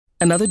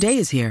Another day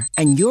is here,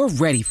 and you're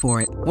ready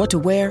for it. What to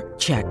wear?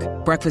 Check.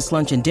 Breakfast,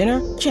 lunch, and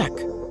dinner? Check.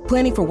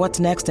 Planning for what's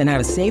next and how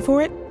to save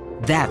for it?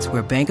 That's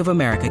where Bank of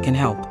America can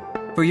help.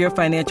 For your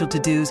financial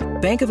to-dos,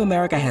 Bank of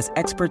America has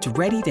experts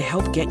ready to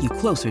help get you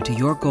closer to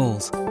your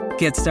goals.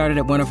 Get started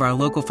at one of our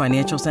local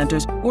financial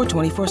centers or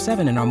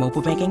 24/7 in our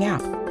mobile banking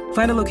app.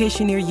 Find a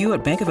location near you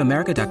at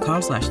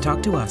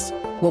bankofamerica.com/talktous.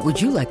 What would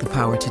you like the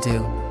power to do?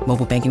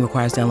 Mobile banking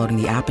requires downloading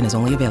the app and is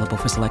only available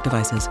for select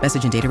devices.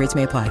 Message and data rates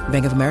may apply.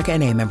 Bank of America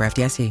N.A., member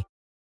FDIC.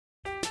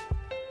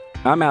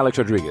 I'm Alex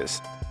Rodriguez.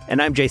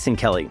 And I'm Jason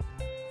Kelly.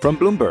 From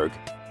Bloomberg,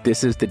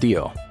 this is The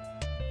Deal.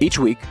 Each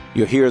week,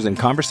 you'll hear us in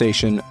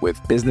conversation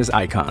with business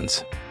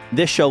icons.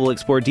 This show will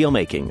explore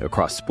deal-making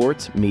across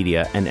sports,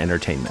 media, and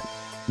entertainment.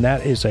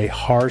 That is a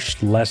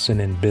harsh lesson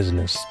in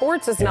business.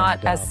 Sports is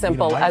not as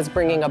simple as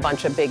bringing a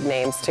bunch of big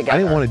names together. I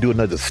didn't want to do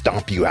another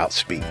stomp you out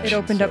speech. It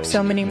opened up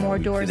so many more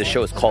doors. The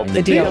show is called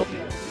The Deal.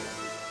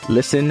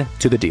 Listen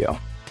to The Deal.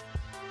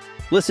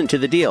 Listen to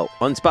The Deal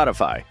on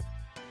Spotify.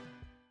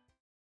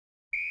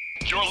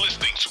 You're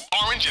listening to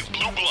Orange and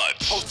Blue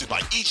Bloods, hosted by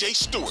EJ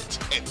Stewart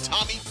and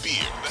Tommy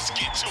Beard. Let's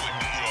get to it,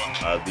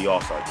 New York. The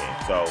All-Star game.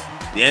 So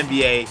the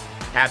NBA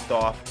capped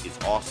off its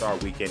All-Star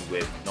weekend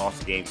with an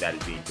All-Star game that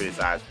is being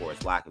criticized for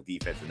its lack of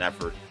defensive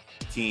effort.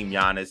 Team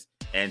Giannis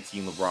and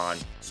Team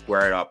LeBron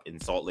squared up in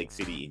Salt Lake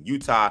City in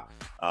Utah.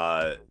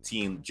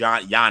 Team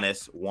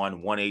Giannis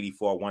won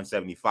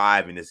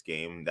 184-175 in this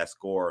game. That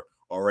score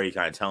already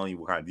kind of telling you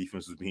what kind of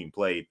defense was being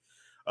played.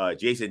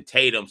 Jason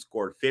Tatum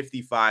scored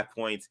 55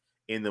 points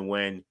in the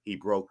win. He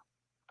broke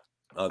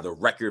the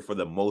record for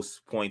the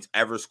most points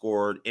ever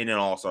scored in an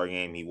All-Star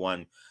game. He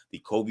won the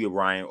Kobe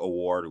Bryant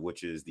Award,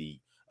 which is the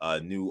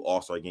new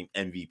All-Star Game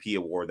MVP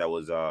award that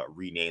was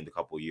renamed a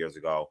couple of years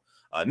ago.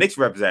 Knicks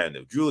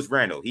representative, Julius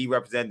Randle, he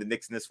represented the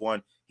Knicks in this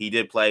one. He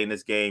did play in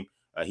this game.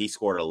 He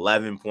scored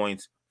 11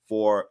 points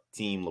for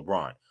Team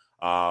LeBron.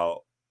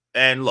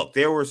 And look,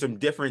 there were some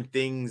different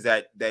things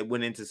that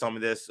went into some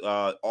of this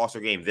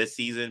All-Star game this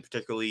season,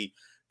 particularly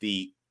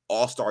the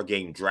All-Star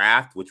game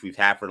draft, which we've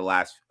had for the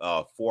last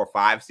 4 or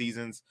 5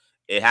 seasons.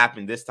 It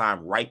happened this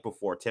time right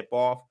before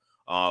tip-off.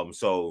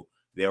 So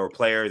there were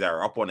players that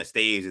were up on the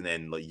stage, and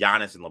then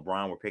Giannis and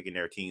LeBron were picking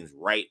their teams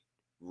right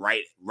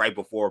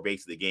before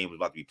basically the game was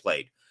about to be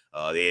played.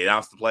 They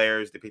announced the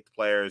players, they picked the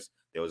players.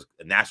 There was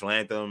a national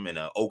anthem and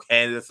an O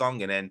Canada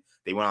song, and then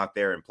they went out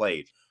there and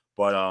played.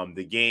 But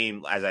the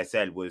game, as I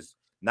said, was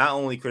not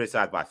only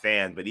criticized by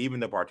fans, but even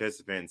the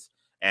participants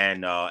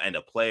and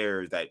the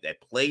players that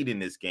played in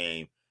this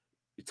game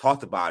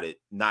talked about it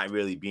not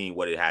really being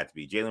what it had to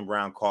be. Jaylen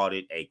Brown called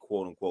it a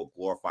quote-unquote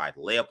glorified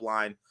layup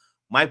line.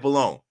 Mike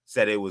Malone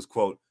said it was,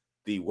 quote,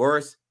 the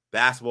worst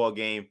basketball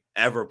game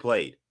ever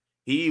played.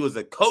 He was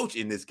a coach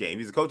in this game.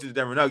 He's a coach of the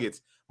Denver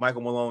Nuggets.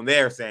 Michael Malone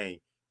there saying,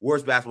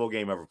 worst basketball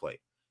game ever played.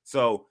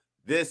 So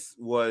this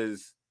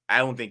was, I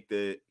don't think,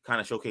 the kind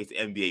of showcase the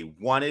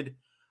NBA wanted,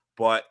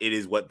 but it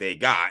is what they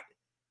got.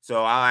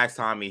 So I'll ask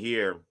Tommy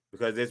here,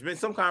 because there's been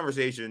some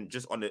conversation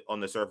just on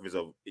the surface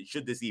of,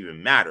 should this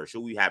even matter?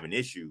 Should we have an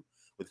issue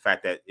with the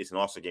fact that it's an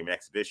All-Star game and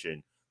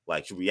exhibition?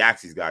 Like, should we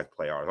ask these guys to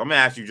play ours? I'm going to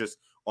ask you just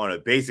on a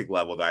basic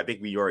level, that I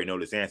think we already know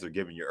this answer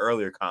given your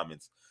earlier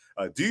comments.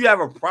 Do you have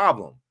a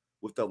problem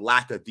with the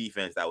lack of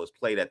defense that was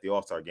played at the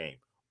All-Star game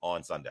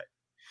on Sunday?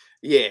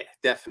 Yeah,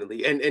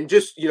 definitely. And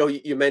just,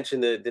 you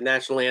mentioned the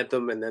national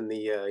anthem, and then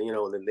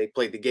then they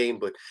played the game.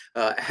 But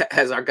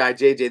as our guy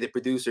JJ, the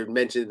producer,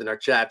 mentioned in our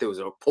chat, there was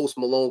a Post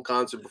Malone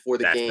concert before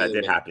the game. That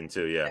did happen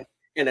too, yeah.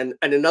 And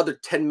another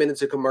 10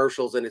 minutes of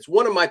commercials. And it's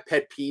one of my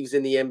pet peeves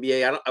in the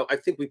NBA. I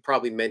think we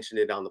probably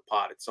mentioned it on the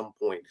pod at some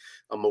point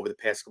over the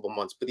past couple of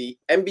months. But the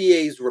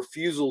NBA's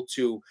refusal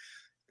to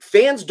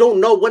fans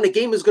don't know when the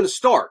game is going to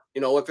start.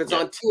 If it's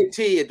on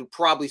TNT, it'll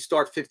probably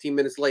start 15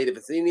 minutes late. If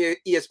it's an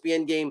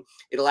ESPN game,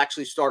 it'll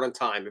actually start on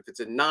time. If it's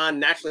a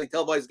non-nationally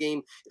televised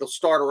game, it'll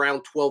start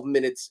around 12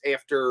 minutes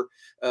after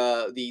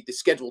the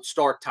scheduled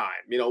start time.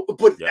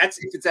 But that's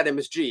if it's at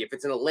MSG. If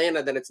it's in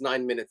Atlanta, then it's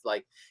 9 minutes.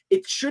 Like,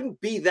 it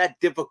shouldn't be that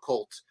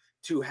difficult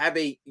to have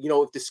if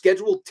the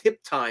scheduled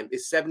tip time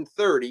is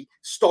 7:30,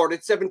 start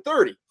at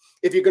 7:30.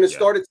 If you're going to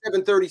start at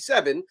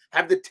 7:37,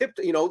 have the tip,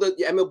 the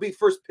MLB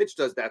first pitch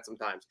does that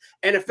sometimes.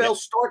 NFL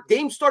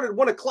game start at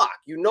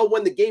 1:00.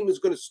 When the game is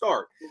going to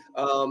start.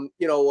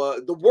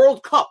 The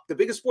World Cup, the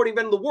biggest sporting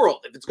event in the world,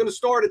 if it's going to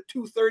start at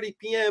 2:30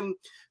 p.m.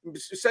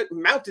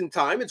 Mountain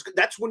Time,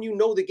 that's when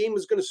the game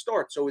is going to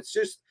start. So it's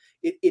just,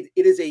 it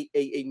is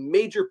a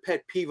major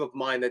pet peeve of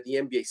mine that the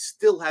NBA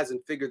still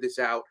hasn't figured this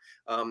out.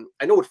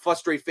 I know it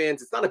frustrates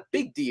fans. It's not a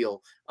big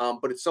deal,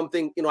 but it's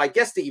something, I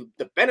guess the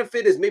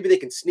benefit is maybe they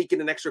can sneak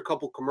in an extra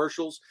couple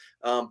commercials.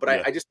 But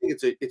I just think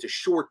it's a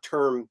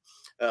short-term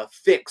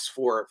fix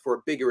for a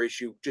bigger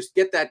issue. Just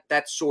get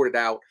that sorted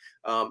out.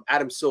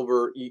 Adam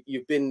Silver,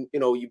 you've been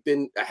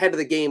ahead of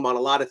the game on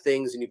a lot of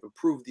things, and you've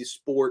improved the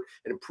sport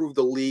and improved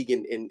the league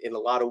in a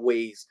lot of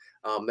ways.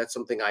 That's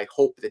something I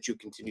hope that you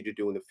continue to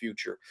do in the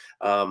future.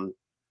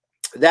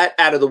 That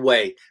out of the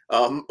way.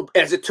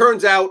 As it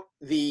turns out,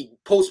 the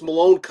Post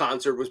Malone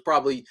concert was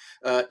probably,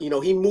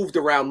 he moved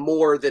around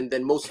more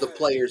than most of the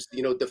players,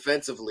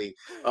 defensively.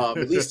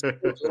 At least he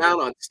moved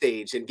around on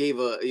stage and gave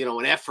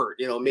an effort.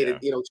 Made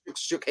it.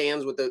 Shook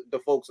hands with the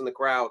folks in the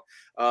crowd.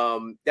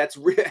 That's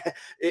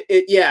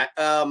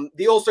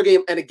the All-Star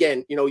game. And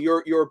again,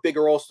 you're a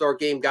bigger All-Star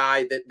game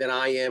guy than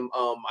I am.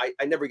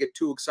 I never get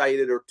too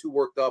excited or too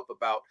worked up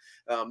about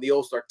the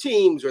All-Star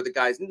teams or the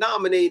guys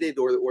nominated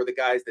or the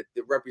guys that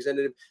the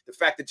representative. The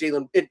fact that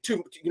Jalen,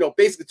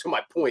 basically to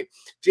my point,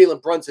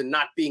 Jalen Brunson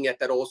not being at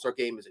that All-Star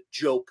game is a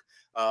joke.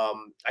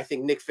 I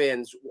think Knick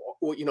fans,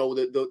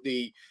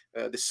 the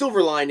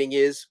silver lining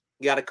is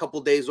he got a couple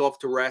of days off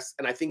to rest,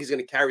 and I think he's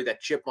going to carry that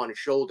chip on his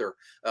shoulder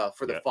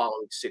for the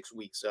following 6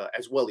 weeks,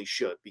 as well he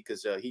should,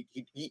 because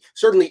he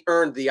certainly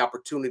earned the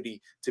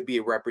opportunity to be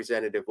a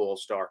representative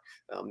All-Star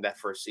that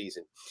first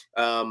season.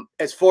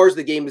 As far as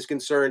the game is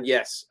concerned,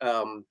 yes.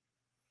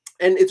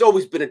 And it's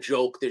always been a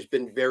joke. There's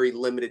been very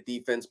limited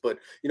defense, but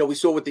we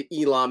saw with the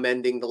Elam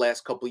ending the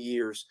last couple of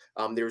years,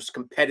 there's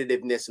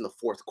competitiveness in the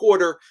fourth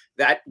quarter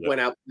that went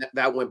out.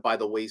 That went by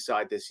the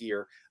wayside this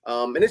year.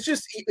 And it's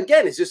just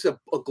a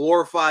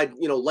glorified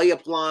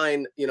layup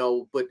line.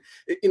 But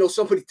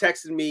somebody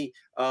texted me.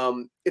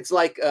 It's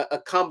like a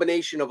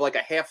combination of like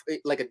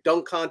a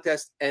dunk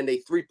contest and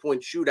a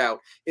 3-point shootout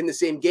in the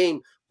same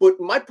game. But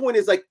my point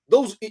is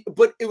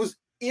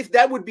if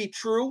that would be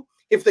true,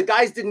 if the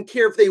guys didn't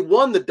care if they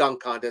won the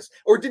dunk contest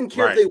or didn't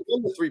care if they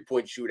won the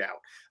 3-point shootout.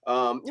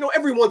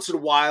 Every once in a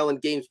while in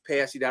games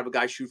past, you'd have a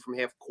guy shoot from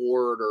half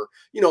court, or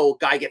a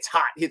guy gets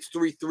hot, hits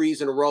 3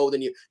 threes in a row,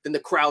 then the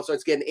crowd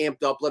starts getting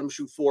amped up, let him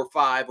shoot 4 or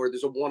 5, or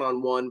there's a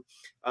one-on-one.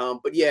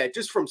 But yeah,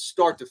 just from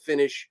start to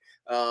finish,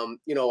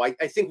 I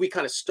think we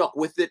kind of stuck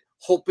with it,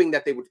 hoping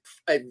that they would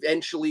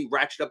eventually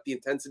ratchet up the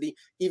intensity.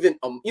 Even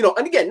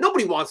and again,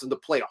 nobody wants them to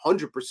play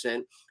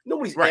 100%.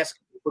 Nobody's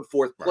asking to put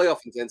forth playoff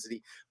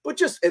intensity, but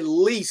just at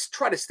least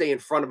try to stay in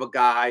front of a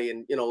guy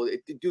and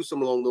do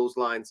some along those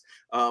lines.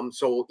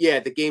 So yeah,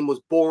 the game was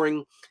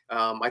boring.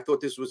 I thought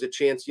this was a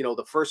chance,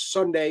 the first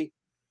Sunday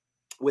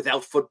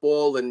without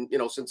football and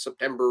since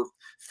September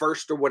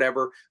 1st or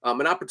whatever,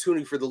 an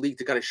opportunity for the league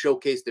to kind of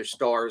showcase their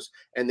stars,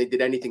 and they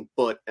did anything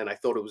but. And I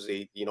thought it was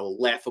a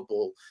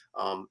laughable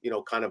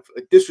kind of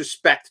a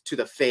disrespect to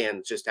the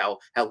fans, just how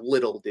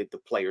little did the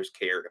players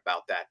cared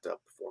about that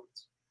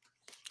performance.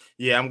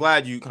 Yeah, I'm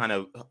glad you kind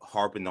of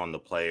harping on the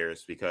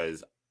players,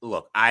 because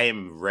look, I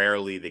am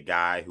rarely the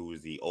guy who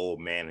is the old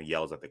man who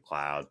yells at the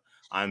cloud.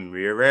 I'm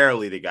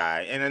rarely the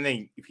guy, and I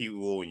think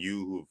people and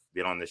you who've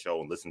been on the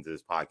show and listened to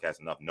this podcast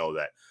enough know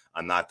that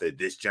I'm not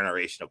this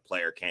generation of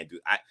player can't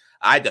do.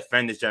 I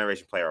defend this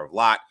generation player a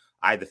lot.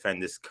 I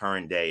defend this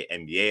current day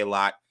NBA a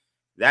lot.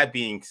 That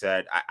being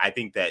said, I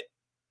think that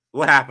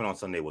what happened on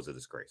Sunday was a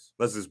disgrace.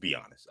 Let's just be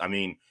honest. I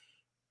mean,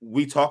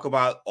 we talk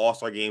about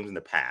All-Star games in the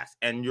past,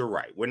 and you're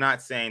right. We're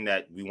not saying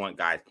that we want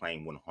guys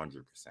playing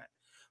 100%,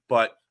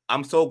 but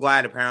I'm so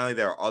glad apparently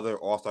there are other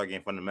All-Star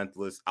game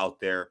fundamentalists out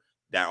there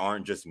that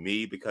aren't just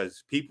me,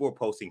 because people were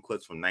posting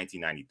clips from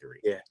 1993.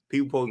 Yeah.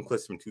 People posting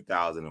clips from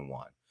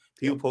 2001.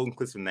 People posting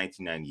clips from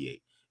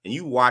 1998. And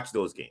you watch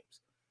those games.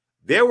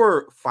 There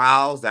were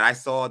fouls that I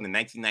saw in the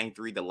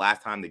 1993, the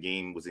last time the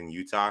game was in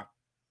Utah.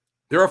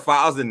 There are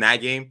fouls in that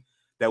game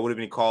that would have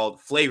been called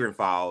flagrant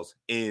fouls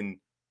in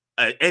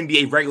an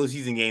NBA regular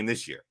season game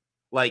this year.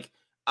 Like,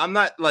 I'm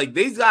not like,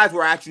 these guys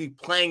were actually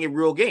playing a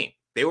real game.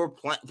 They were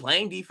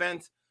playing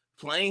defense,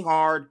 playing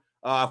hard.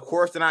 Of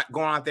course, they're not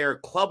going out there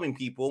clubbing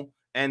people,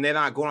 and they're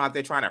not going out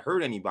there trying to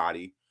hurt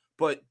anybody.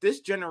 But this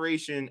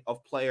generation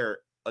of player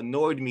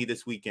annoyed me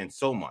this weekend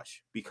so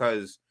much,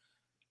 because,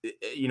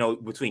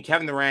 between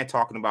Kevin Durant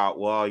talking about,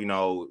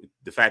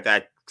 the fact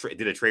that I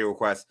did a trade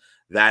request,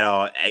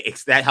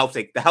 that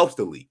helps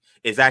the league.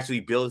 It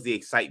actually builds the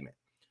excitement.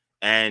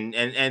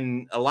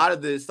 And a lot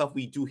of the stuff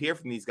we do hear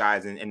from these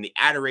guys, and the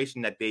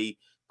adoration that they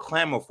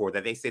clamor for,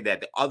 that they say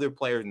that the other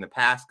players in the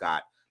past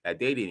got that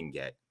they didn't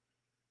get.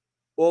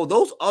 Well,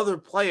 those other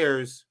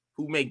players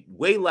who make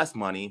way less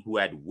money, who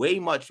had way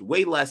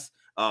less,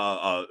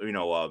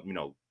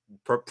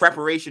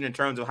 preparation in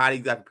terms of how they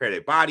got to prepare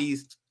their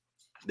bodies,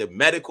 the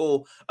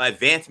medical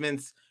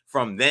advancements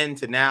from then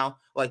to now,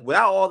 like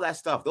without all that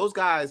stuff, those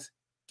guys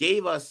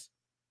gave us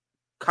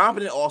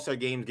competent All-Star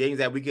games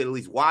that we could at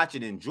least watch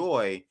and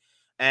enjoy.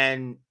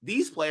 And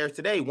these players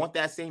today want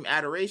that same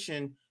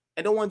adoration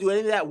and don't want to do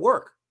any of that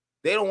work.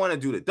 They don't want to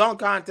do the dunk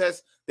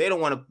contest. They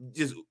don't want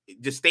to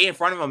just stay in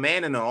front of a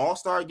man in an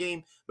All-Star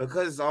game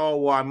because,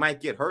 I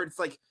might get hurt. It's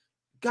like,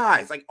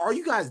 guys, like, are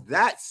you guys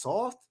that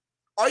soft?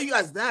 Are you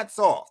guys that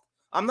soft?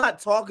 I'm not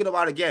talking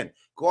about, again,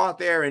 go out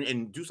there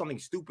and do something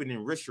stupid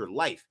and risk your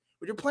life.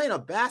 But you're playing a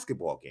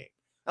basketball game.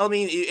 I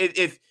mean,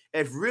 if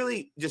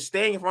really just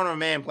staying in front of a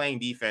man playing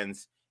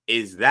defense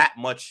is that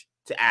much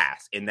to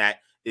ask, and that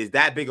is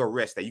that big a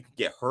risk that you can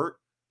get hurt,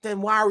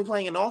 then why are we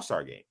playing an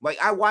All-Star game? Like,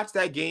 I watched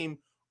that game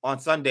on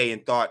Sunday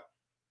and thought,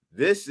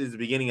 this is the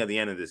beginning of the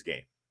end of this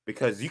game,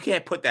 because you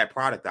can't put that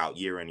product out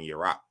year in and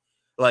year out.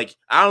 Like,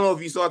 I don't know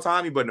if you saw,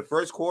 Tommy, but in the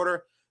first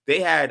quarter,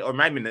 they had, or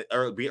might have been the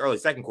early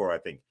second quarter, I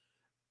think,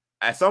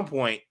 at some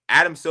point,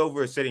 Adam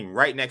Silver is sitting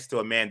right next to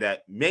a man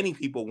that many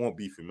people won't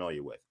be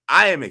familiar with.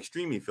 I am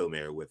extremely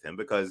familiar with him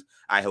because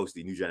I host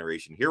the New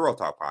Generation Hero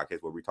Talk podcast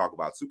where we talk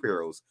about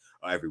superheroes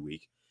every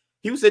week.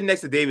 He was sitting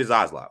next to David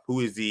Zaslav,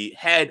 who is the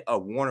head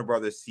of Warner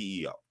Brothers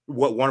CEO,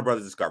 Warner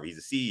Brothers Discovery.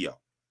 He's the CEO.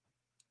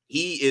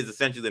 He is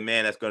essentially the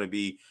man that's going to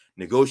be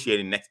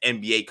negotiating the next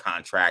NBA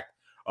contract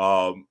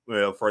for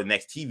the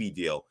next TV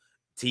deal.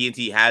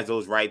 TNT has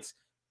those rights.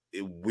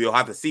 We'll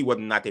have to see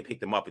whether or not they pick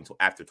them up until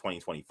after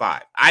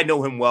 2025. I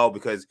know him well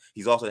because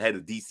he's also the head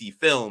of DC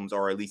Films,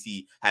 or at least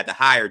he had to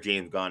hire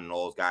James Gunn and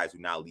all those guys who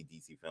now lead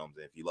DC Films.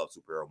 And if you love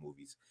superhero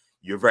movies,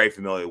 you're very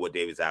familiar with what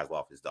David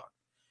Zaslav has done.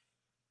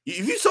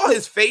 If you saw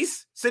his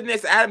face sitting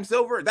next to Adam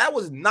Silver, that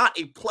was not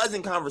a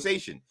pleasant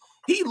conversation.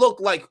 He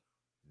looked like,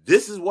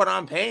 this is what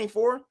I'm paying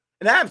for?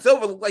 And Adam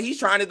Silver looked like he's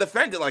trying to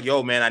defend it. Like,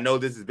 yo, man, I know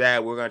this is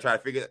bad. We're going to try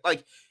to figure it.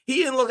 Like, he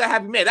didn't look like a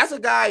happy man. That's a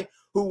guy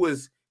who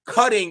was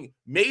cutting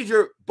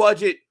major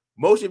budget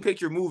motion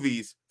picture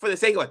movies for the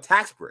sake of a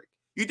tax break.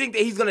 You think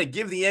that he's going to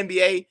give the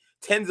NBA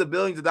tens of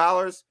billions of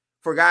dollars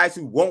for guys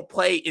who won't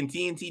play in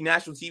TNT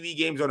national TV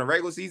games during the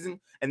regular season,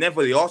 and then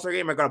for the All-Star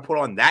game, are going to put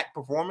on that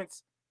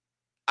performance?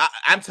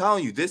 I'm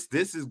telling you, this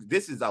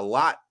is a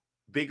lot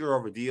bigger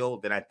of a deal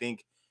than I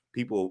think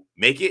people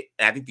make it.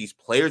 And I think these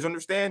players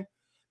understand,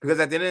 because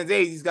at the end of the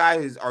day, these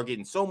guys are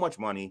getting so much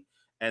money,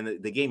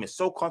 and the game is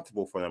so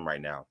comfortable for them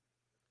right now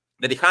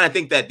that they kind of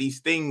think that these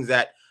things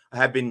that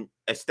have been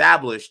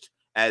established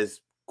as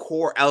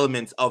core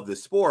elements of the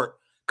sport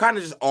kind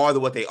of just are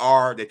what they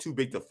are. They're too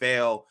big to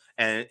fail,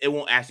 and it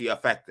won't actually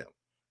affect them.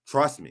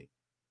 Trust me.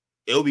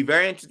 It'll be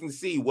very interesting to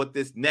see what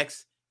this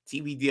next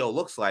TV deal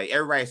looks like.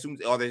 Everybody assumes,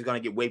 they're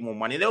going to get way more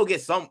money. They'll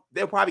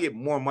probably get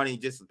more money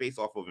just based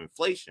off of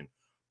inflation.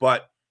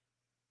 But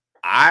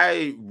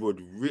I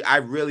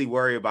really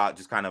worry about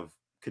just kind of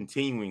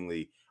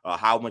continuingly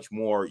how much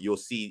more you'll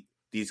see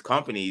these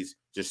companies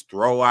just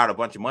throw out a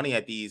bunch of money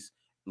at these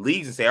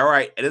leagues and say, all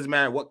right, it doesn't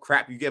matter what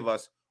crap you give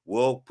us,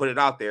 we'll put it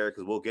out there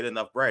because we'll get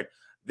enough bread.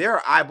 There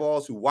are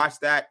eyeballs who watch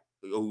that,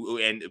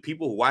 and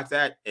people who watch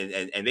that,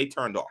 and they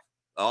turned off.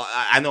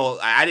 I know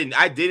I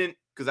didn't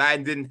because I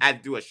didn't have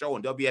to do a show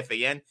on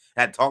WFAN,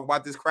 had to talk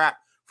about this crap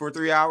for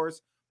 3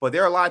 hours. But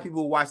there are a lot of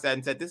people who watched that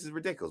and said, this is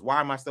ridiculous. Why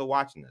am I still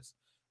watching this?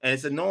 And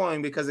it's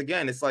annoying because,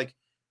 again, it's like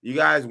you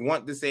guys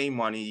want the same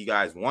money. You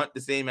guys want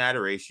the same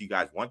adoration. You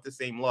guys want the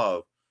same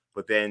love.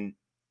 But then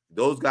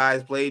those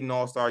guys played in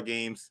all-star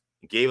games,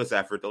 gave us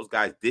effort. Those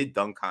guys did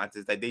dunk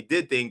contests. That they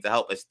did things to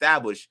help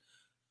establish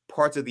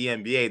parts of the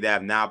NBA that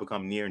have now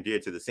become near and dear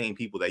to the same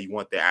people that you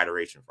want their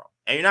adoration from.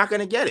 And you're not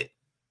going to get it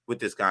with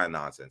this kind of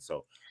nonsense.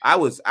 So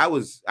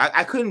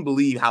I couldn't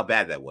believe how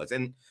bad that was.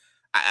 And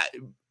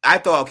I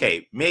thought,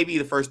 okay, maybe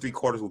the first 3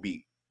 quarters will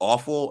be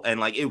awful. And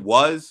like it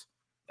was,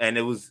 and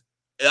it was,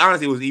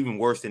 honestly, it was even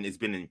worse than it's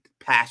been in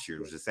past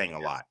years, which is saying a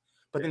lot.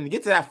 But then to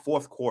get to that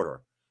fourth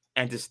quarter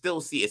and to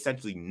still see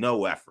essentially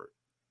no effort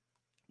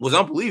was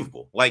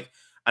unbelievable. Like,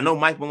 I know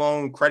Mike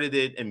Malone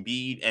credited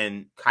Embiid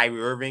and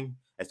Kyrie Irving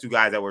as 2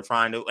 guys that were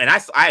trying to, and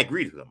I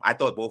agreed with them. I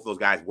thought both of those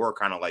guys were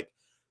kind of like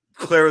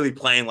clearly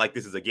playing like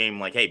this is a game,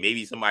 like, hey,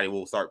 maybe somebody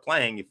will start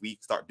playing if we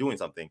start doing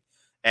something.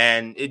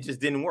 And it just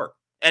didn't work.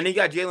 And then you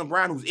got Jaylen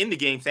Brown, who's in the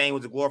game, saying it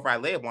was a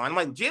glorified layup line. I'm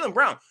like, Jaylen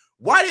Brown,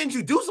 why didn't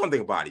you do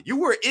something about it? You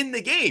were in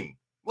the game.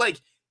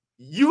 Like,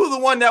 you were the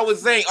one that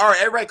was saying, all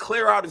right, everybody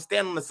clear out and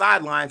stand on the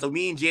sideline so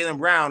me and Jaylen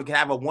Brown can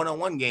have a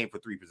one-on-one game for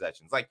 3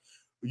 possessions. Like,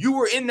 you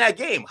were in that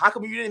game. How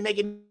come you didn't make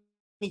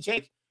any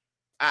change?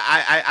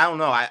 I don't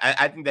know.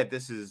 I think that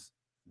this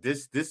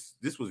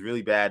was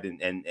really bad,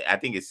 and I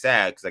think it's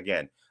sad because,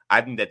 again,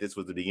 I think that this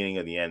was the beginning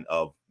of the end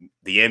of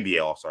the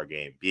NBA All-Star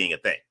Game being a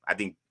thing. I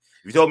think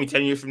if you told me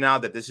 10 years from now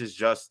that this is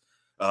just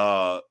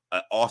an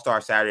All-Star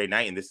Saturday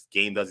night and this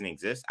game doesn't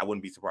exist, I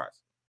wouldn't be surprised.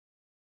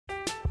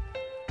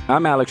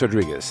 I'm Alex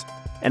Rodriguez.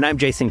 And I'm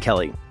Jason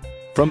Kelly.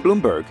 From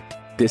Bloomberg,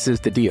 this is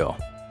The Deal.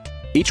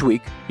 Each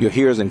week, you'll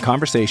hear us in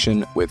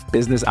conversation with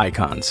business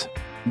icons.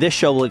 This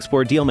show will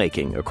explore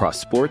deal-making across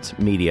sports,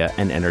 media,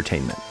 and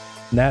entertainment.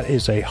 That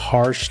is a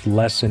harsh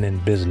lesson in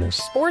business.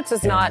 Sports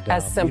is not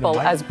as simple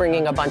as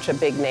bringing a bunch of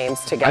big names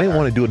together. I didn't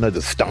want to do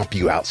another stomp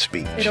you out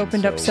speech. It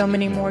opened up so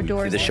many more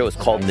doors. The show is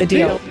called The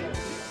Deal.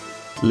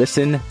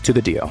 Listen to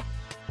The Deal.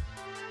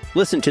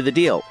 Listen to The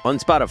Deal on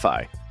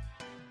Spotify.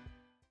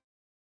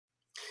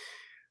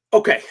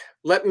 Okay,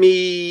 let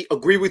me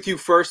agree with you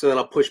first, and then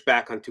I'll push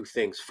back on 2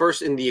 things.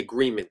 First, in the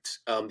agreement,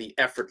 the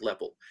effort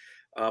level.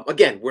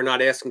 Again, we're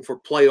not asking for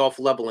playoff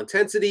level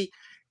intensity.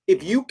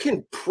 If you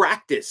can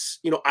practice,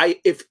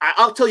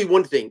 I'll tell you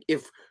one thing.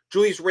 If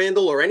Julius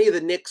Randle or any of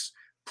the Knicks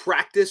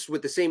practice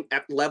with the same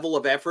level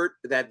of effort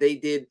that they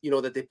did,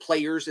 that the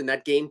players in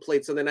that game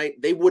played Sunday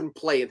night, they wouldn't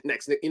play in the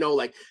next,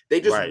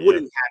 they just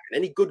wouldn't happen.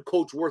 Any good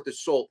coach worth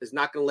his salt is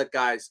not going to let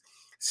guys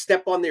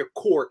step on their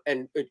court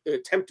and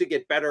attempt to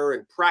get better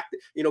and practice,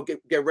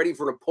 get ready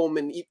for an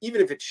opponent, even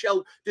if it's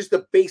just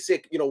the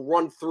basic,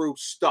 run through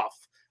stuff.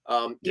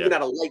 Even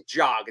at a light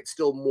jog, it's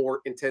still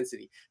more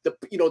intensity.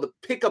 The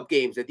pickup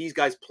games that these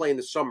guys play in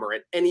the summer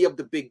at any of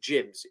the big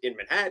gyms in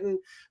Manhattan,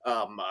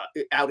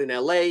 out in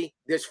LA,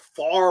 there's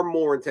far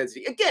more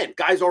intensity. Again,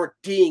 guys aren't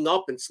D'ing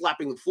up and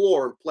slapping the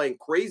floor and playing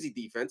crazy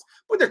defense,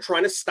 but they're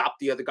trying to stop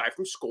the other guy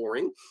from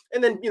scoring,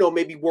 and then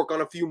maybe work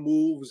on a few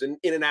moves and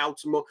in and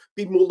outs,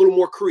 be a little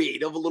more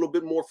creative, a little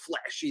bit more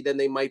flashy than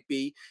they might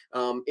be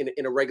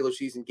in a regular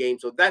season game.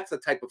 So that's the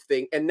type of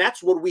thing, and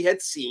that's what we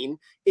had seen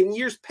in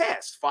years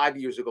past, 5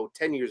 years ago,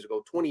 10 years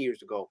ago, 20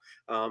 years ago.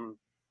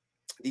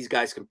 These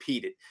guys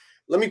competed.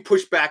 Let me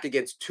push back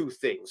against two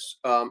things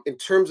in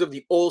terms of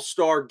the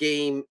All-Star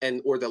game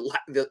and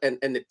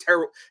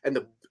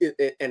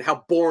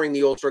how boring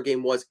the All-Star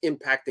game was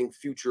impacting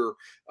future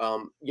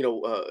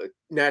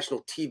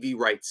national TV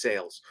rights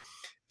sales.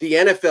 The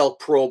NFL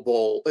Pro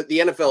Bowl, the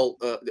NFL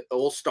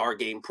All-Star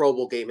game, Pro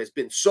Bowl game has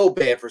been so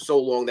bad for so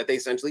long that they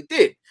essentially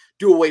did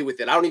do away with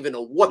it. I don't even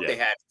know what they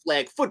had.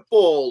 Flag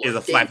football. It's a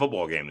flag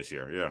football game this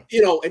year, yeah.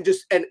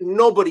 And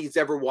nobody's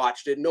ever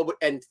watched it. Nobody,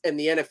 and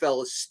the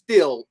NFL is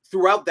still,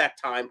 throughout that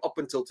time, up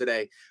until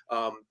today,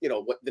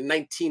 what the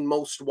 19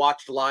 most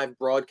watched live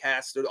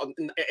broadcasts,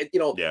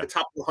 the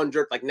top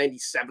 100, like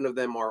 97 of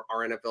them are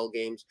NFL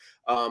games.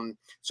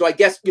 So I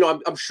guess,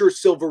 I'm sure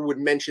Silver would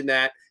mention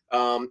that.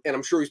 And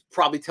I'm sure he's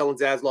probably telling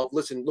Zaslav,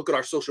 listen, look at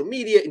our social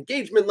media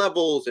engagement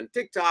levels and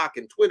TikTok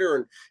and Twitter,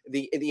 and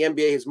the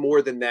NBA has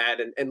more than that.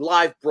 And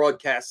live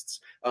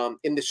broadcasts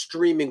in the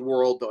streaming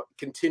world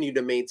continue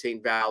to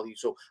maintain value.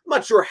 So I'm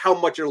not sure how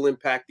much it'll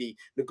impact the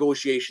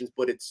negotiations,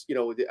 but it's,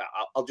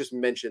 I'll just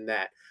mention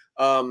that.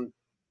 And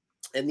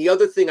the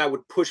other thing I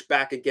would push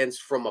back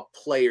against from a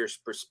player's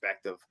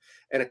perspective,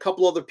 and a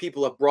couple other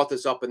people have brought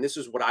this up, and this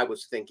is what I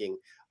was thinking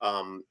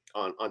on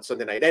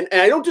Sunday night. And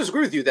I don't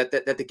disagree with you that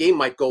the game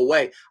might go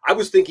away. I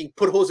was thinking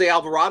put Jose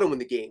Alvarado in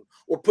the game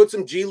or put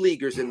some G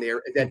Leaguers in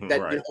there that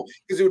right.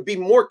 Because it would be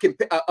more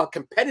a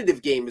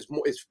competitive game is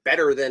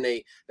better than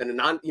a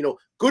non,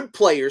 good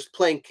players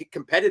playing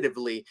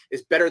competitively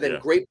is better than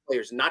great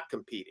players not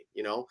competing.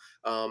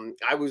 When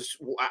I was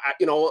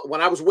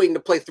waiting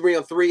to play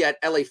 3-on-3 at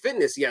LA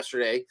Fitness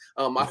yesterday,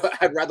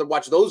 I'd rather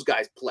watch those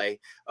guys play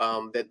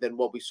than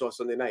what we saw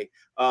Sunday night.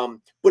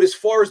 But as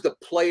far as the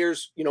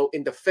players,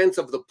 in defense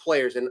of the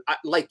players, and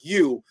like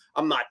you,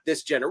 I'm not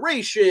this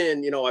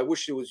generation. I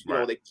wish it was,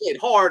 they played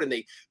hard and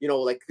they,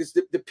 because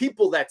the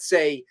people that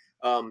say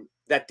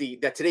that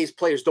today's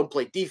players don't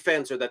play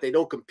defense or that they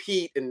don't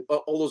compete and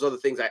all those other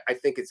things, I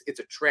think it's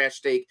a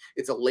trash take.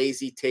 It's a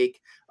lazy take.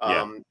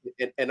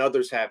 And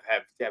others have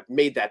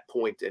made that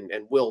point,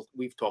 and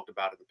we've talked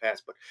about it in the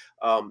past. But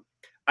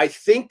I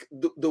think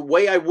the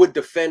way I would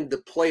defend the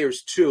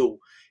players too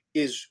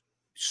is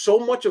so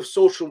much of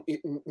social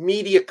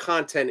media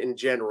content in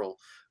general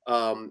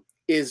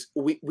is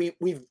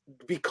we've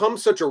become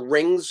such a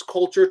rings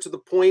culture to the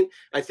point.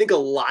 I think a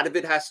lot of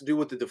it has to do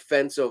with the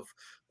defense of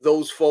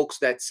those folks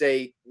that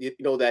say,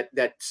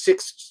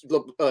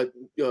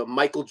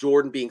 Michael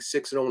Jordan being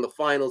 6-0 in the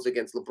finals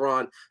against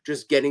LeBron,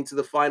 just getting to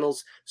the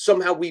finals.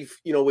 Somehow we've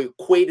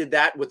equated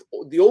that with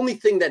the only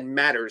thing that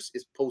matters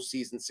is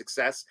postseason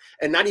success,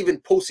 and not even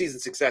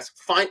postseason success.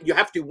 You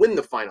have to win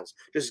the finals.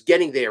 Just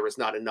getting there is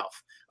not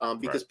enough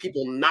because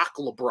people knock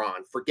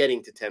LeBron for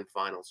getting to 10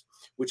 finals,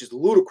 which is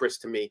ludicrous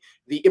to me.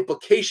 The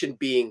implication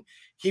being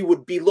he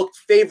would be looked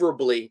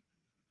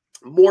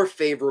more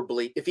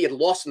favorably if he had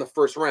lost in the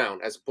first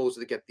round as opposed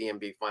to get the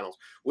NBA finals.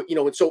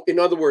 And so in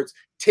other words,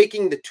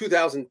 taking the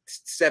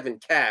 2007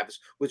 Cavs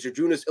with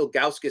Zydrunas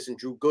Ilgauskas and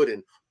Drew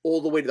Gooden all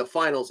the way to the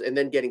finals and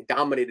then getting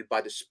dominated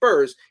by the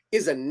Spurs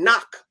is a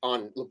knock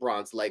on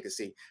LeBron's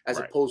legacy as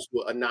opposed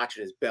to a notch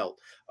in his belt.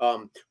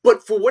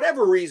 But for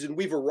whatever reason,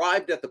 we've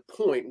arrived at the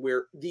point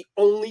where the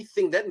only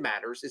thing that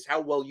matters is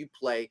how well you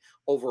play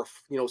over a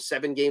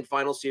 7-game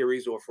final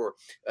series or for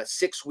a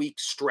 6-week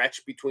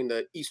stretch between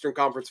the Eastern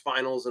Conference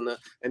Finals and the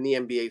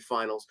NBA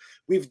Finals.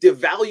 We've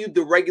devalued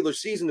the regular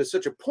season to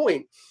such a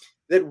point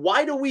that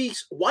why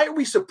are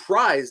we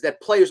surprised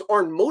that players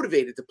aren't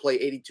motivated to play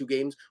 82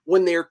 games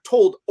when they're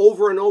told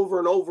over and over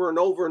and over and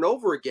over and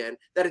over again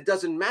that it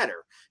doesn't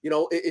matter?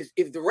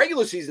 If the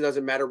regular season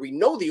doesn't matter, we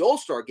know the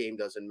All-Star game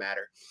doesn't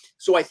matter.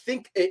 So I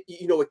think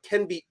it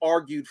can be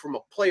argued from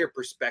a player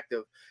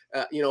perspective.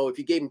 If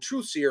you gave them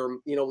Truth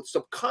Serum,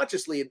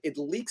 subconsciously it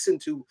leaks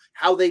into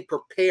how they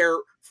prepare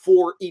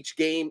for each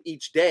game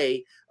each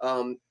day.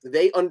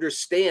 They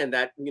understand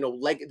that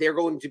they're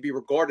going to be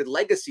regarded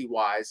legacy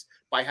wise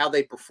by how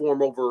they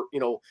perform over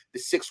the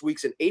 6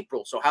 weeks in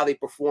April. So how they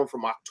perform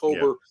from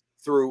October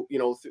through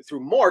through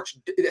March,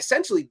 it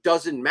essentially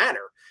doesn't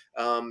matter.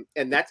 And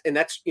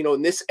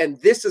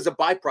this is a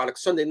byproduct.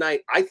 Sunday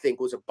night, I think,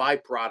 was a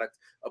byproduct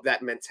of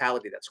that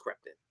mentality that's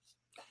crept in.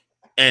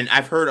 And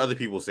I've heard other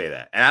people say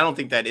that, and I don't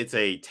think that it's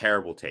a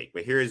terrible take.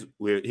 But here's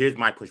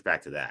my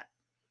pushback to that.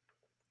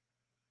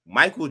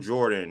 Michael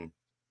Jordan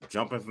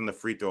jumping from the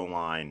free throw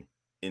line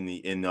in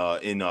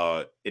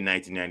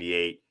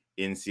 1998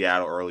 in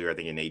Seattle earlier, I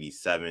think in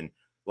 87,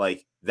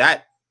 like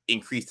that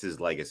increased his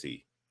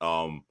legacy.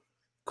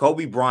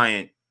 Kobe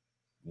Bryant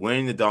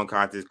winning the dunk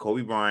contest,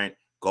 Kobe Bryant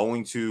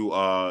going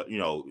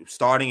to,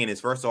 starting in his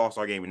first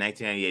All-Star game in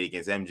 1998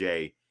 against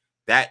MJ,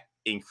 that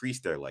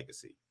increased their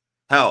legacy.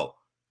 Hell,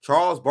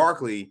 Charles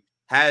Barkley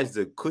has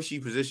the cushy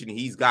position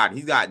he's got.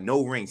 He's got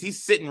no rings.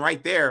 He's sitting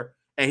right there,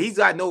 and he's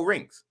got no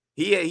rings.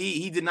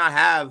 He did not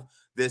have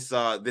this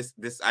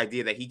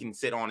idea that he can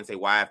sit on and say,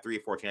 "Well, I have 3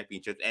 or 4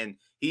 championships," and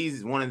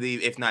he's one of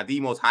the, if not the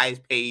most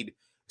highest paid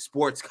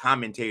sports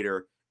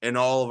commentator in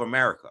all of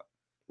America.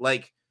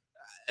 Like,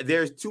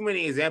 there's too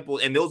many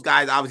examples, and those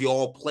guys obviously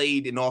all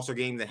played in All-Star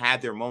games and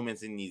had their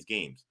moments in these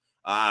games.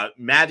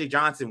 Magic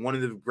Johnson, one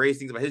of the greatest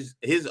things about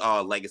his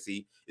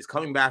legacy is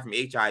coming back from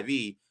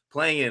HIV,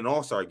 playing in an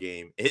All-Star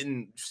game,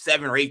 hitting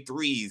 7 or 8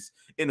 threes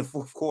in the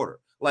fourth quarter.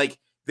 Like,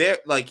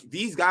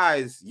 these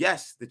guys,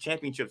 yes, the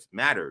championships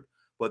mattered,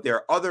 but there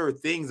are other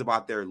things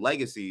about their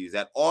legacies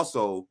that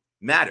also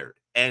mattered,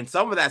 and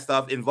some of that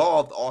stuff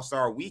involved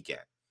All-Star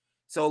weekend.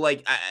 So,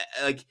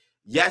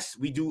 yes,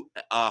 we do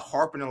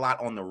harping a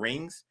lot on the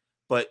rings,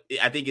 but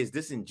I think it's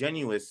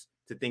disingenuous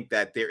to think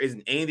that there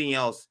isn't anything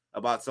else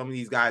about some of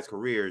these guys'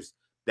 careers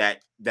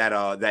that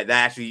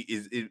actually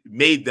it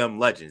made them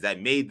legends,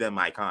 that made them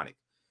iconic.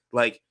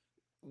 Like,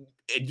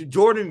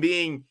 Jordan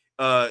being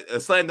a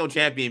slam dunk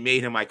champion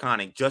made him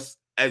iconic, just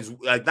as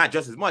not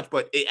just as much,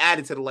 but it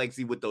added to the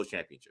legacy with those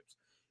championships.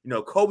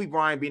 Kobe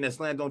Bryant being a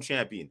slam dunk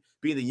champion,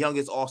 being the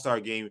youngest All-Star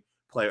game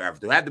player ever,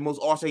 to have the most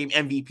All-Star game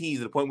MVPs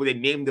to the point where they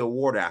named the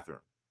award after him.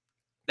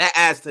 That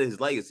adds to his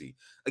legacy.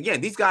 Again,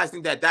 these guys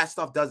think that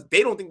stuff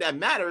they don't think that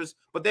matters,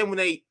 but then when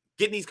they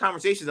get in these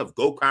conversations of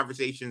GOAT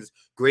conversations,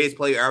 greatest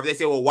player ever, they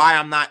say, well, why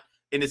I'm not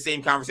in the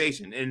same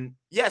conversation? And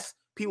yes,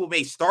 people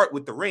may start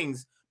with the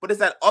rings, but it's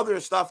that other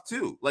stuff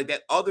too. Like,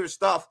 that other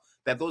stuff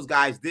that those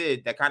guys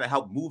did that kind of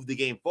helped move the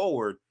game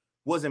forward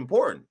was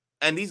important.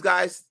 And these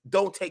guys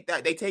don't take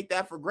that. They take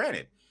that for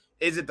granted.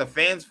 Is it the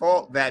fans'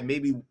 fault that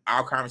maybe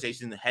our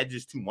conversation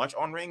hedges too much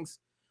on rings?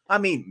 I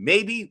mean,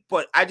 maybe,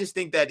 but I just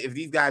think that if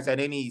these guys had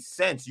any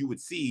sense, you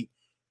would see,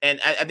 and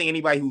I think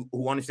anybody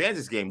who understands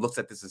this game looks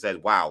at this and says,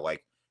 wow,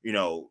 like, I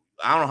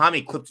don't know how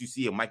many clips you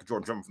see of Michael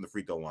Jordan jumping from the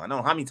free throw line. I don't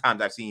know how many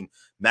times I've seen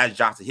Magic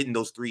Johnson hitting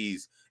those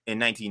threes in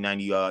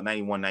 1990,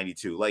 91,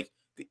 92. Like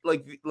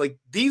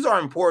these are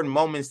important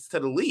moments to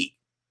the league.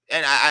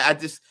 And I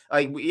just,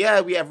 we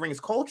have rings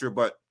culture,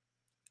 but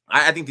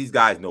I think these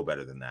guys know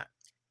better than that.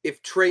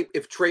 If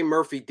Trey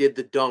Murphy did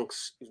the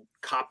dunks,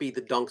 copy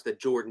the dunks that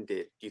Jordan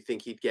did, do you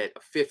think he'd get a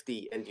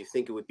 50? And do you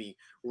think it would be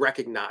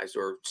recognized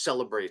or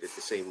celebrated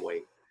the same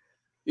way?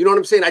 You know what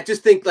I'm saying? I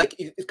just think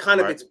it's kind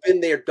of, it's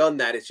been there, done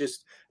that. It's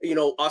just,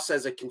 us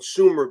as a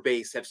consumer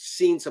base have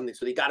seen something.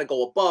 So they got to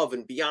go above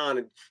and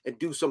beyond and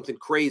do something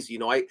crazy.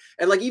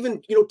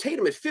 Even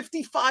Tatum at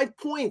 55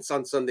 points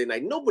on Sunday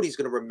night. Nobody's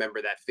going to remember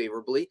that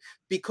favorably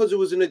because it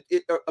was in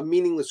a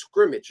meaningless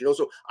scrimmage,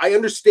 So I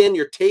understand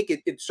your take.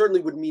 It certainly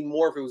would mean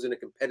more if it was in a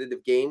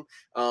competitive game.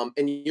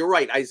 And you're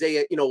right.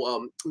 Isaiah,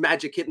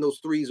 Magic hitting those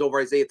threes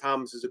over Isaiah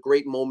Thomas is a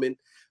great moment.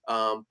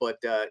 I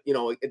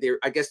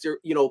guess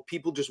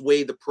people just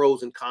weigh the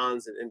pros and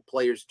cons and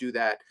players do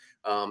that.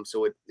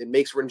 So it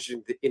makes for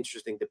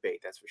interesting debate.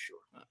 That's for sure.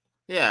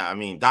 Yeah. I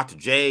mean, Dr.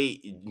 J,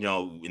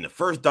 in the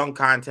first dunk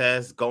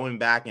contest, going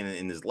back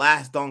in his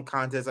last dunk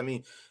contest, I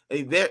mean,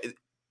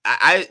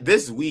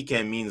 this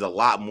weekend means a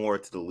lot more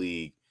to the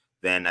league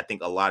than I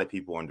think a lot of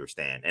people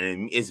understand.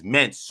 And it's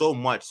meant so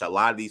much to a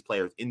lot of these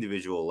players'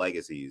 individual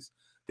legacies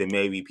than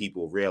maybe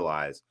people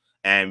realize.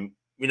 And,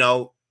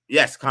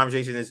 yes,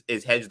 conversation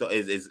is hedged,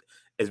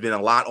 has been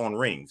a lot on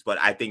rings, but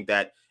I think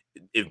that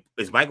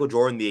is Michael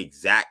Jordan the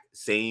exact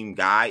same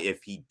guy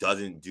if he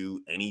doesn't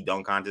do any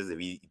dunk contests, if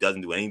he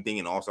doesn't do anything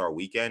in All-Star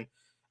weekend?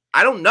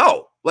 I don't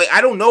know.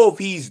 I don't know if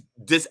he's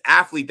this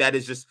athlete that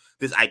is just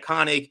this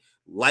iconic,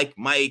 like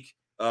Mike,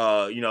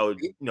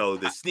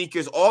 the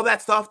sneakers, all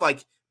that stuff,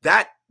 like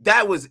that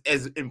was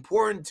as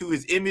important to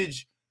his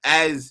image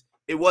as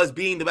it was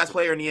being the best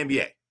player in the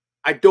NBA.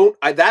 I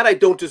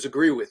don't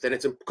disagree with, and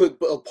it's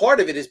a part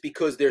of it is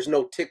because there's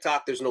no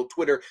TikTok, there's no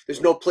Twitter,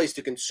 there's no place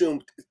to consume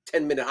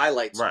 10-minute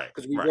highlights, right?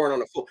 Because we weren't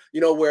on a full,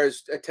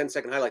 whereas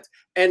 10-second highlights.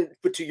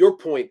 But to your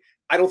point,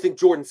 I don't think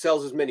Jordan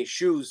sells as many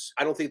shoes.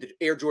 I don't think the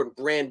Air Jordan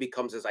brand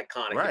becomes as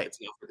iconic if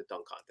it's not for the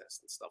dunk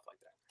contest and stuff like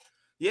that.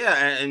 Yeah,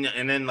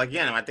 and then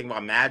again, I think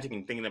about Magic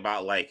and thinking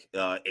about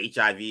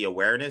HIV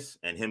awareness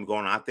and him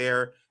going out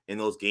there in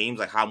those games,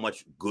 like how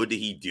much good did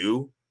he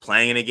do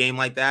playing in a game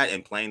like that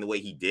and playing the way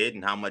he did,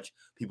 and how much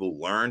people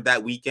learned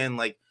that weekend.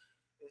 Like,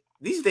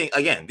 these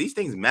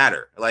things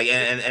matter.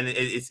 And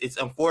it's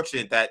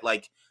unfortunate that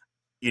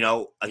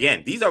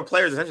again, these are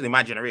players essentially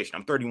my generation.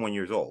 I'm 31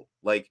 years old.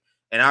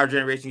 And our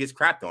generation gets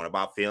crapped on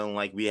about feeling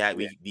like we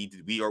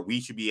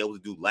should be able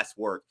to do less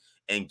work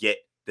and get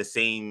the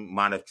same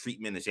amount of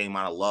treatment, the same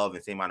amount of love, and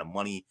the same amount of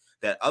money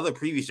that other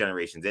previous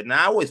generations did. And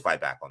I always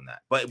fight back on that.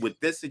 But with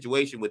this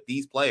situation, with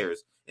these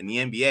players in the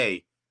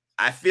NBA,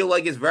 I feel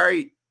like it's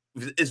very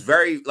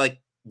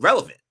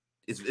relevant.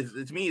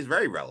 To me, it's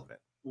very relevant.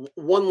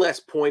 One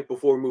last point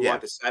before we move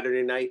on to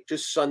Saturday night,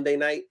 just Sunday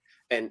night,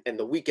 and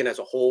the weekend as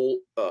a whole,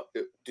 the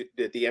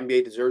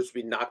NBA deserves to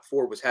be knocked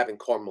for was having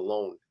Karl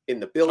Malone in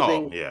the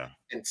building. Oh, yeah.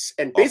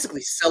 And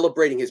basically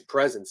celebrating his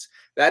presence.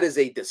 That is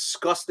a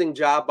disgusting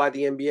job by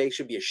the NBA.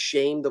 Should be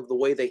ashamed of the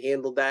way they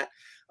handled that.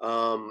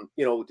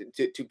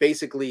 To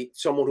basically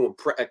someone who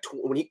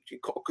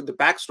the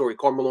backstory,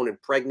 Karl Malone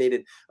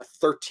impregnated a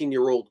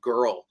 13-year-old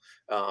girl,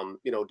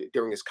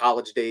 during his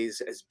college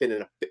days,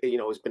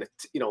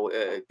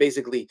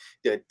 basically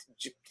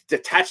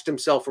detached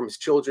himself from his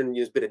children.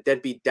 He's been a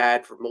deadbeat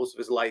dad for most of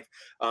his life.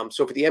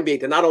 So for the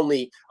NBA to not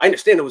only, I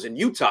understand it was in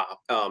Utah,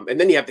 and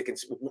then you have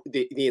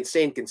the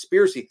insane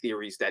conspiracy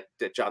theories that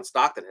John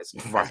Stockton has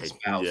espoused.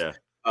 Yeah.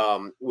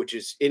 Which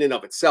is in and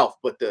of itself,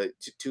 but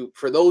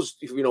for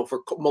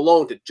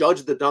Malone to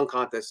judge the dunk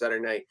contest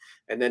Saturday night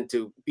and then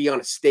to be on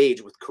a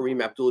stage with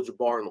Kareem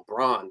Abdul-Jabbar and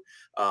LeBron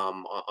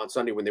on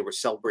Sunday when they were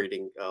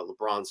celebrating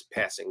LeBron's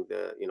passing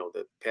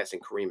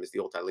passing Kareem as the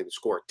all-time leading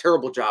scorer.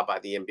 Terrible job by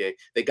the NBA.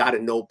 They got to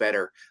know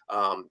better.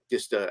 I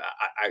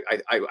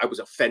was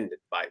offended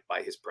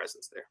by his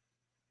presence there.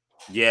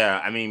 Yeah,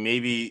 I mean,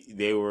 maybe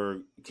they were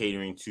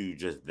catering to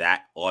just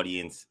that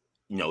audience,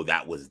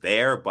 that was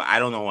there, but I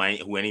don't know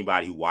who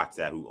anybody who watched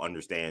that, who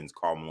understands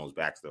Karl Malone's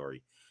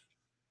backstory,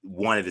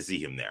 wanted to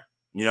see him there.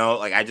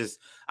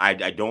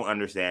 I don't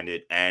understand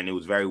it. And it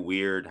was very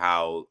weird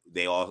how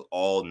they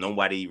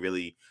nobody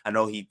really, I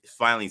know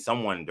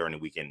someone during the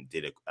weekend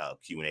did a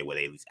Q&A where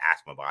they at least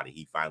asked him about it.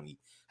 He finally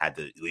had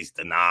to at least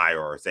deny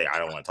or say, I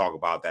don't want to talk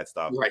about that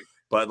stuff. Right.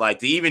 But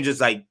to even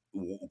just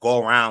go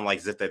around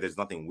as if there's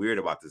nothing weird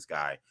about this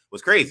guy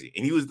was crazy.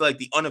 And he was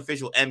the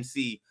unofficial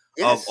MC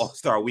of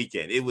All-Star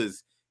Weekend. It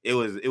was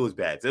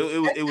bad.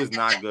 So it was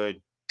not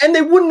good. And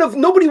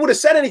nobody would have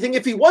said anything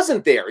if he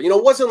wasn't there.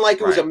 It wasn't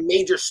like it was a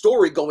major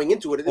story going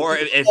into it. Or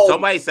if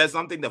somebody says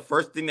something, the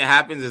first thing that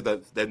happens is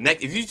the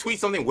next, if you tweet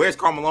something, where's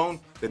Karl Malone?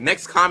 The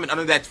next comment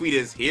under that tweet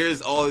is,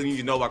 here's all you need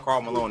to know about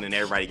Karl Malone, and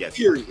everybody gets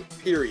it.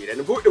 Period.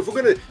 And if we're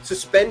going to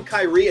suspend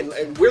Kyrie,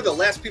 and we're the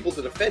last people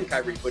to defend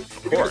Kyrie, but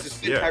if you're going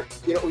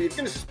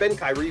to suspend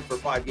Kyrie for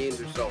 5 games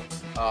or so,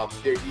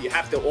 you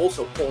have to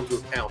also pull into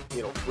account,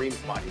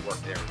 Kareem's body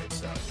work there.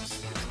 It's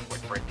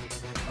quite frankly,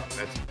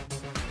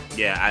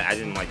 Yeah, I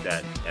didn't like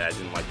that, and I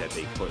didn't like that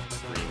they put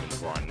Kareem and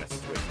LeBron in that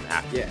situation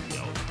after,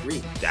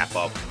 dap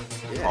up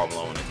Karl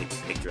Malone and take a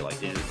picture.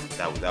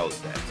 That was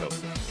bad. So